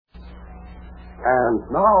And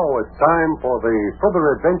now it's time for the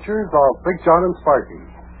further adventures of Big John and Sparky.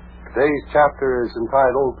 Today's chapter is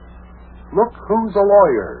entitled, Look Who's a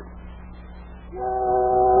Lawyer.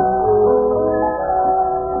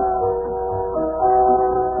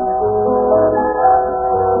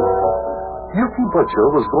 Yuki Butcher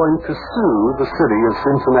was going to sue the city of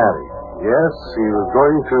Cincinnati. Yes, he was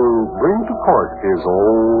going to bring to court his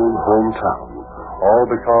old hometown. All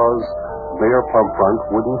because Mayor Plumpfront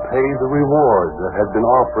wouldn't pay the reward that had been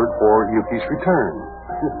offered for Yuki's return.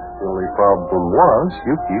 The only problem was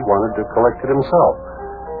Yuki wanted to collect it himself,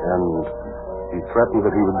 and he threatened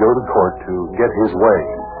that he would go to court to get his way.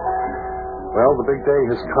 Well, the big day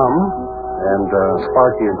has come, and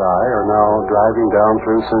Sparky and I are now driving down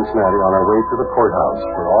through Cincinnati on our way to the courthouse.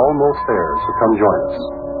 We're almost there, so come join us.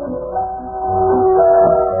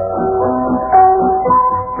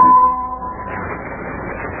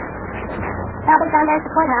 There's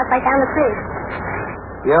the courthouse right down the street.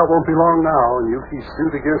 Yeah, it won't be long now, and Yuki's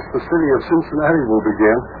suit against the city of Cincinnati will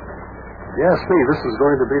begin. Yes, this is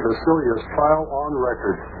going to be the silliest trial on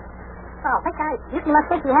record. Oh, Big John, Yuki must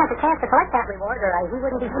think he has a chance to collect that reward, or he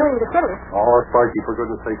wouldn't be suing the city. Oh, Sparky, for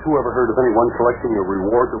goodness sake, who ever heard of anyone collecting a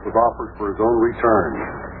reward that was offered for his own return?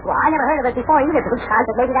 Well, I never heard of it before either, Big John,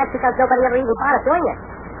 but maybe that's because nobody ever even thought of doing it.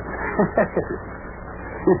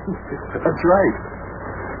 That's right.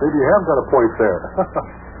 Maybe you have got a point there.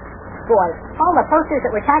 Boy, all the posters that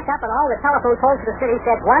were tacked up and all the telephone poles to the city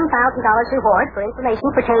said $1,000 reward for information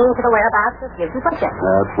pertaining to the whereabouts of Yuki Butcher.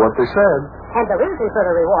 That's what they said. And the reason for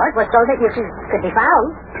the reward was so that Yuki could be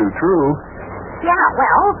found. Too true. Yeah,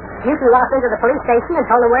 well, Yuki walked into the police station and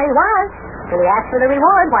told him where he was. And he asked for the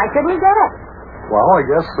reward. Why couldn't he get it? Well, I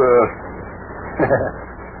guess,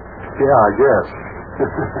 yeah, I guess.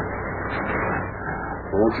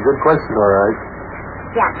 Well, that's a good question, all right.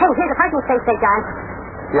 Yeah, hey, here's the parking space, Big John.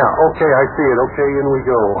 Yeah, okay, I see it. Okay, in we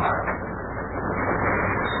go.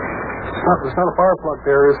 There's not a fire plug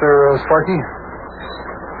there, is there, Sparky? No.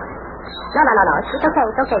 It's okay.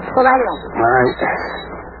 Just go right in. All right.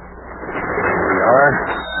 Here we are.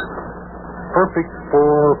 Perfect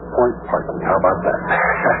 4-point parking. How about that?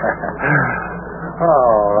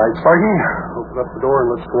 All right, Sparky. Open up the door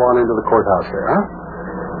and let's go on into the courthouse there, huh?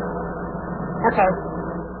 Okay.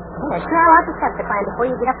 There's sure lots of steps to climb before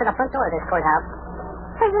you get up to the front door of this courthouse.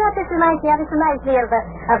 Hey, you know what this reminds me of? This reminds me of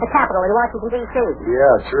the Capitol in Washington, D.C.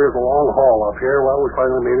 Yeah, it sure is a long haul up here. Well, we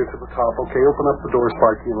finally made it to the top. Okay, open up the door,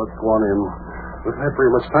 Sparky, and let's go on in. We don't have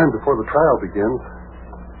very much time before the trial begins.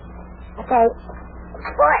 Okay.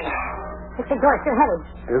 Boy, this big door's too heavy.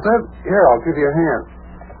 Is it? Here, I'll give you a hand.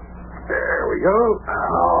 There we go.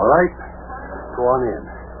 All right. Go on in.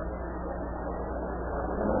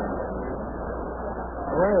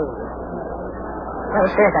 Well,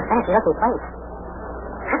 this sure is a fancy-looking place.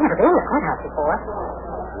 I've never been in the courthouse before.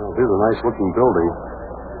 Well, it is a nice-looking building.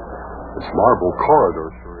 This marble corridor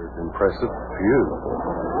sure is impressive view.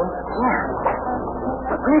 Yeah.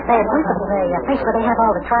 Where's the place where they have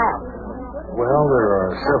all the trials? Well, there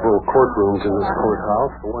are several courtrooms in this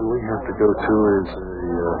courthouse. The one we have to go to is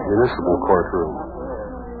a municipal courtroom.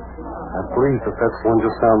 I believe that's the one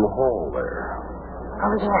just down the hall there.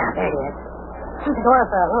 Oh, yeah, there it is. See the door with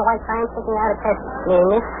a little white sign sticking out. It says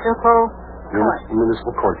Municipal Court.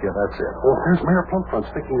 Municipal Court, yeah, that's it. Oh, there's Mayor Plumpfront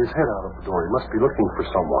sticking his head out of the door. He must be looking for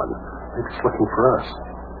someone. Maybe he's looking for us.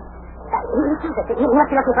 He sees us. He must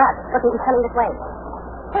be looking for us. Look, he's coming this way.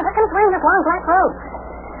 Hey, look at him wearing this long black robe.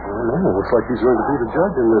 I don't know. Looks like he's going to be the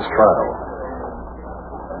judge in this trial.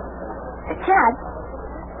 The judge?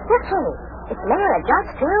 Literally. Is the mayor a judge,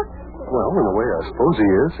 too? Well, in a way, I suppose he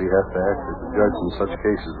is. He has to act as a judge in such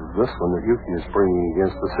cases as this one that Yuki is bringing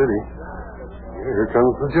against the city. Here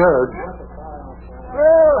comes the judge.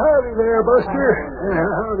 Well, howdy there, Buster. Yeah,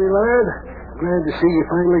 howdy, lad. Glad to see you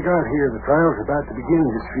finally got here. The trial's about to begin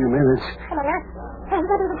in just a few minutes. Hey, Mayor. Hey, you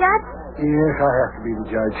gonna be the judge? Yes, I have to be the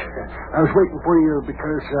judge. I was waiting for you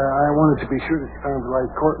because I wanted to be sure that you found the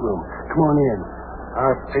right courtroom. Come on in. I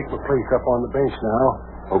have to take my place up on the bench now.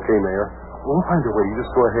 Okay, Mayor. We'll find a way. You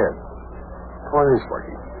just go ahead. Come on in,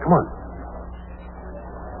 Sparky. Come on.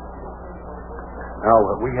 Now,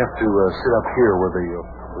 we have to sit up here where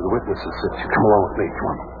the witnesses sit. You come along with me. Come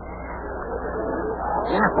on.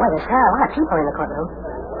 Yeah, boy, there's a lot of people in the courtroom.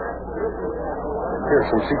 Here,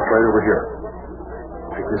 some seats right over here.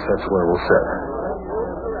 I guess that's where we'll sit.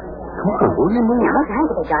 Come on, will you move? Yeah, what's behind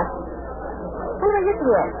you, Big John? Wonder where Yuki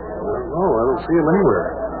is. I don't see him anywhere.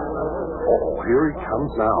 Oh, here he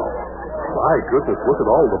comes now. My goodness, look at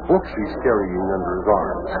all the books he's carrying under his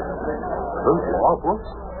arms. Those law books?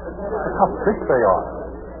 Look how thick they are.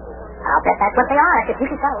 I'll bet that's what they are. Because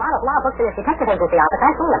Yuki's got a lot of law books in his detective agency office.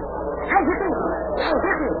 I've seen them. Hi, Yuki.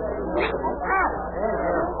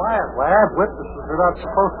 Quiet, lad. Witnesses are not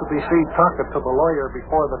supposed to be seen talking to the lawyer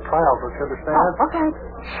before the trial, don't you understand? Oh, okay.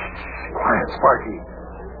 Quiet, Sparky.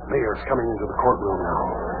 Mayor's coming into the courtroom now.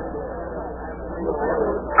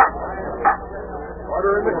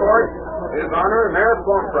 Order in the court. His Honor, Mayor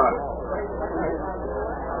Stormfront.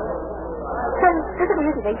 Look at the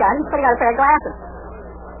music, Big John. He's putting on a pair of glasses.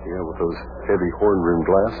 Yeah, with those heavy horn-rimmed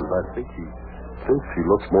glasses, I think he thinks he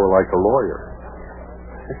looks more like a lawyer.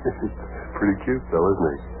 Pretty cute, though, isn't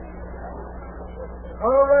he?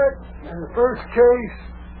 All right. First case.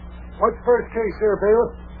 What's the first case there,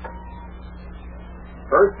 bailiff?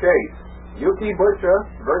 First case. Yuki Butcher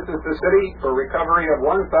versus the city for recovery of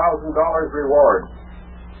 $1,000 reward.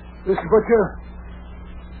 Mr. Butcher,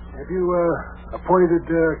 have you appointed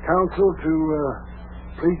counsel to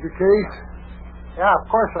plead your case? Yeah, of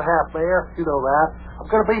course I have, Mayor. You know that. I'm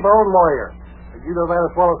going to be my own lawyer. And you know that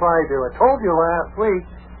as well as I do. I told you last week.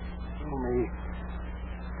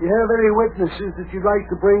 Do you have any witnesses that you'd like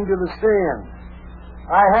to bring to the stand?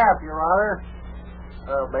 I have, Your Honor.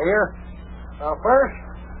 Mayor. First,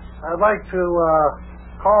 I'd like to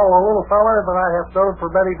call a little fella that I have known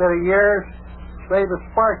for many, many years. His name is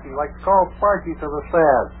Sparky. I'd like to call Sparky to the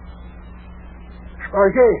stand.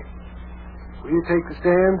 Sparky, will you take the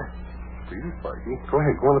stand? Please, Sparky. Go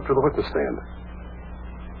ahead. Go on up to the witness stand.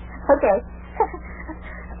 Okay.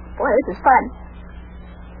 Boy, this is fun.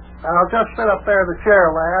 Now, just sit up there in the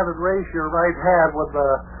chair, lad, and raise your right hand when the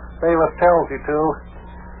bailiff tells you to.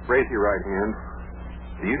 Raise your right hand.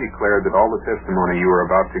 Do you declare that all the testimony you are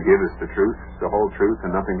about to give is the truth, the whole truth,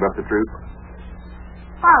 and nothing but the truth?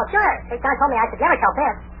 Oh, sure. Big John told me I should never tell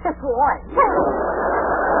Piff. Just go on.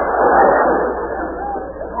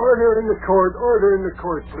 Order in the court. Order in the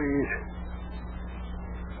court, please.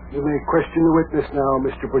 You may question the witness now,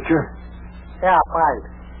 Mr. Butcher. Yeah, fine.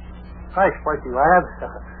 Hi, Sparky lad.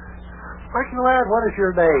 Sparky lad, what is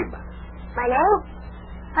your name? My name?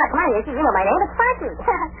 Oh, come on, Yuki. You know my name. It's Sparky.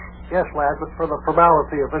 Yes, lad, but for the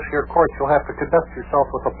formality of this here court, you'll have to conduct yourself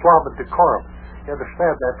with aplomb and decorum. You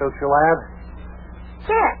understand that, don't you, lad?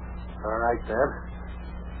 Sure. All right, then.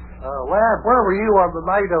 Lad, where were you on the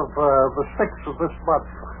night of the 6th of this month?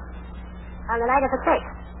 On the night of the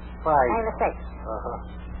 6th. Fine. Night of the 6th. Uh-huh.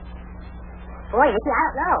 Boy, Yuki, I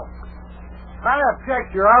don't know. I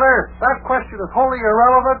object, Your Honor. That question is wholly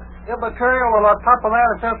irrelevant, immaterial, and on top of that,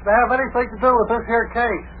 it doesn't have anything to do with this here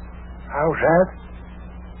case. How's that?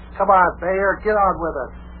 Come on, Mayor, get on with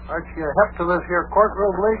it. Aren't you hip to this here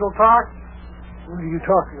courtroom legal talk? What are you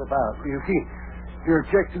talking about, Yuki? You're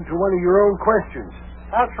objecting to one of your own questions.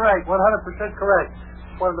 That's right, 100% correct.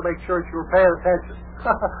 Just wanted to make sure that you were paying attention.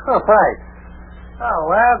 Right. Now,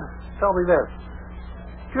 lad, tell me this.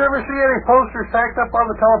 Did you ever see any posters tacked up on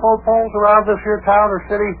the telephone poles around this here town or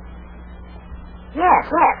city? Yes.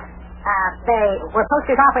 They were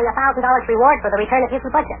posters offering $1,000 reward for the return of Yuki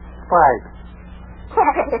Butcher. Fine.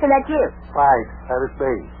 Isn't that you? Fine. That is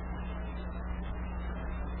me.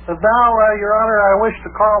 And now, Your Honor, I wish to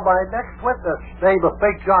call my next witness, name of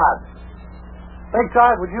Big John. Big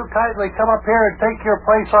John, would you kindly come up here and take your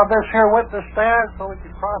place on this here witness stand so we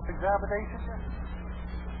can cross-examination you?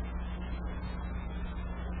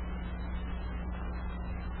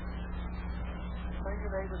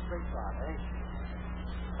 Your name is Big John, eh?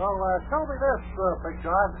 So, tell me this, Big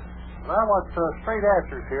John. I want straight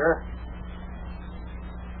answers here.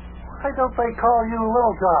 Why don't they call you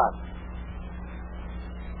Little John?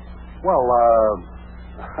 Well,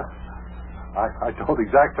 I don't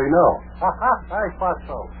exactly know. I thought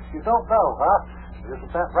so. You don't know, huh?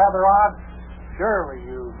 Isn't that rather odd? Surely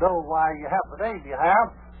you know why you have the name you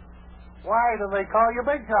have. Why do they call you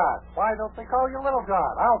Big John? Why don't they call you Little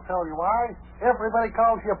John? I'll tell you why. Everybody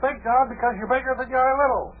calls you Big John because you're bigger than you're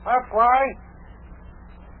little. That's why.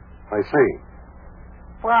 I see.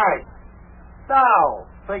 Right. Now,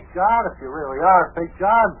 Big John, if you really are Big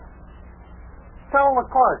John, tell the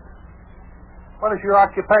court, what is your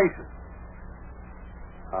occupation?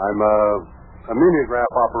 I'm a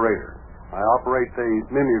mimeograph operator. I operate the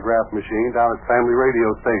mimeograph machine down at Family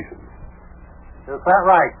Radio Station. Is that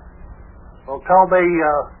right? Well, tell me,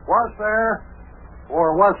 was there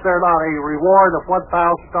or was there not a reward of $1,000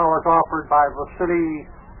 offered by the city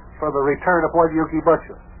for the return of one Yuki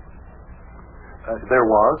Butcher? There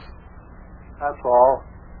was. That's all.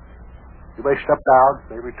 You may step down.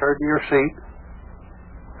 You may return to your seat.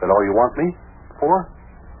 Is that all you want me for?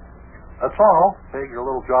 That's all, Big or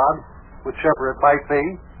Little John, whichever it might be.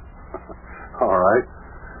 All right.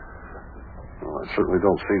 Well, I certainly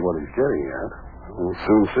don't see what he's getting at. We'll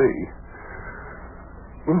soon see.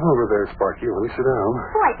 Over there, Sparky. Let me sit down.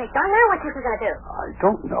 Boy, Big John, now what you going to do? I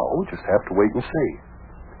don't know. Just have to wait and see.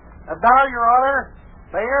 And now, Your Honor,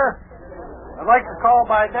 Mayor, I'd like to call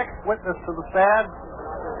my next witness to the stand.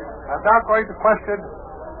 I'm now going to question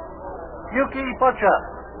Yuki Butcher.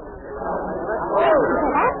 Hey, you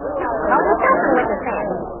see that? Oh, he's talking with the stand.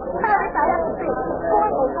 Oh, that's right up the street. Boy,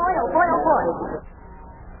 oh boy, oh boy, oh boy.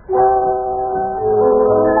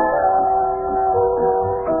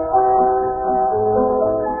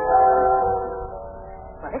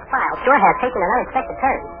 Well, this file sure has taken an unexpected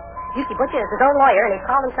turn. Yuki Butcher is his own lawyer, and he's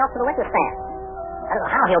called himself to the witness stand. I don't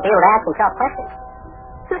know how he'll be able to ask himself questions.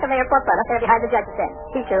 Look at Mayor Portman up there behind the judge's desk.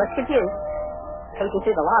 He sure looks confused. Paging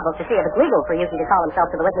through the law book to see if it's legal for Yuki to call himself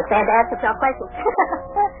to the witness stand to ask himself questions.